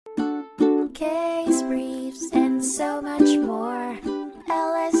case briefs, and so much more.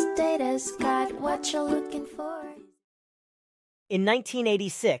 LSData's got what you're looking for. In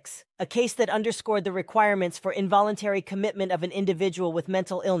 1986, a case that underscored the requirements for involuntary commitment of an individual with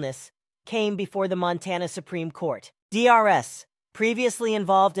mental illness came before the Montana Supreme Court. D.R.S., previously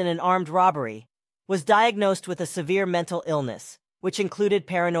involved in an armed robbery, was diagnosed with a severe mental illness, which included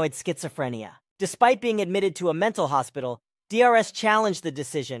paranoid schizophrenia. Despite being admitted to a mental hospital, D.R.S. challenged the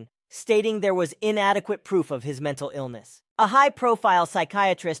decision, stating there was inadequate proof of his mental illness. A high-profile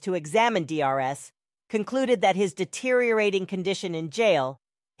psychiatrist who examined D.R.S. concluded that his deteriorating condition in jail,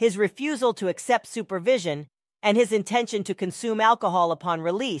 his refusal to accept supervision, and his intention to consume alcohol upon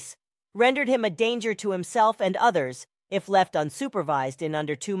release rendered him a danger to himself and others if left unsupervised in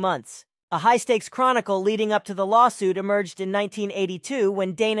under 2 months. A high-stakes chronicle leading up to the lawsuit emerged in 1982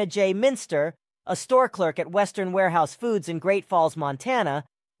 when Dana J. Minster, a store clerk at Western Warehouse Foods in Great Falls, Montana,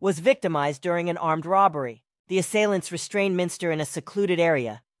 was victimized during an armed robbery. The assailants restrained Minster in a secluded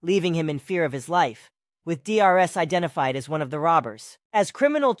area, leaving him in fear of his life, with D.R.S. identified as one of the robbers. As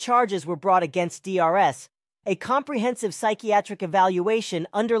criminal charges were brought against D.R.S., a comprehensive psychiatric evaluation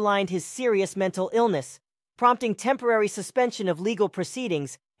underlined his serious mental illness, prompting temporary suspension of legal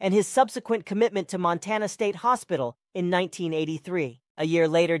proceedings and his subsequent commitment to Montana State Hospital in 1983. A year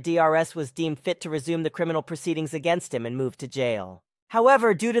later, D.R.S. was deemed fit to resume the criminal proceedings against him and moved to jail.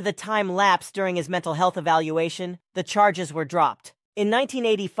 However, due to the time lapse during his mental health evaluation, the charges were dropped. In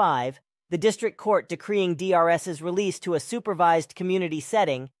 1985, the district court decreeing D.R.S.'s release to a supervised community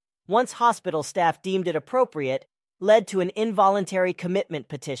setting, once hospital staff deemed it appropriate, led to an involuntary commitment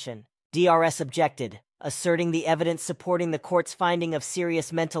petition. D.R.S. objected, asserting the evidence supporting the court's finding of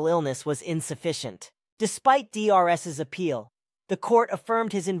serious mental illness was insufficient. Despite D.R.S.'s appeal, the court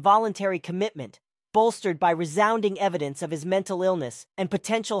affirmed his involuntary commitment, bolstered by resounding evidence of his mental illness and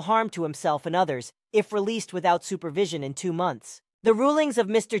potential harm to himself and others if released without supervision in 2 months. The rulings of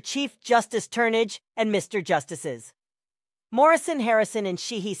Mr. Chief Justice Turnage and Mr. Justices Morrison, Harrison, and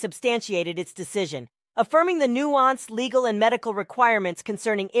Sheehy substantiated its decision, affirming the nuanced legal and medical requirements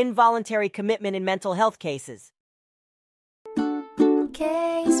concerning involuntary commitment in mental health cases.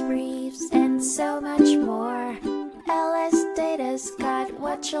 Case briefs, and so much more. LSData's got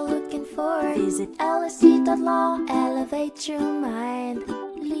what you're looking for. Visit lsd.law, elevate your mind.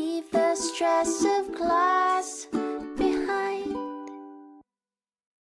 Leave the stress of class.